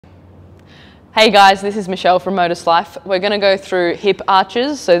Hey guys, this is Michelle from Modus Life. We're going to go through hip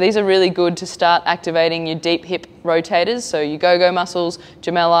arches. So these are really good to start activating your deep hip rotators. So your go-go muscles,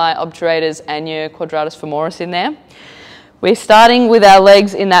 gemelli, obturators, and your quadratus femoris in there. We're starting with our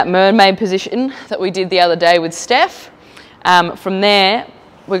legs in that mermaid position that we did the other day with Steph. From there,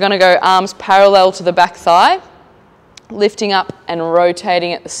 we're going to go arms parallel to the back thigh, lifting up and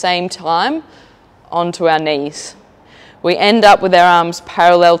rotating at the same time onto our knees. We end up with our arms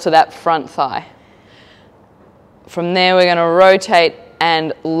parallel to that front thigh. From there, we're going to rotate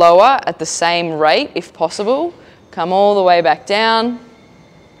and lower at the same rate if possible. Come all the way back down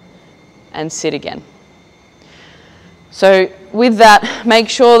and sit again. So with that, make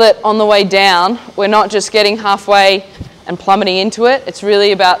sure that on the way down, we're not just getting halfway and plummeting into it. It's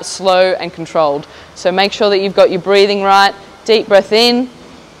really about slow and controlled. So make sure that you've got your breathing right. Deep breath in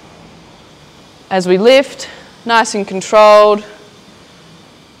as we lift. Nice and controlled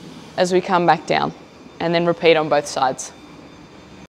as we come back down, and then repeat on both sides.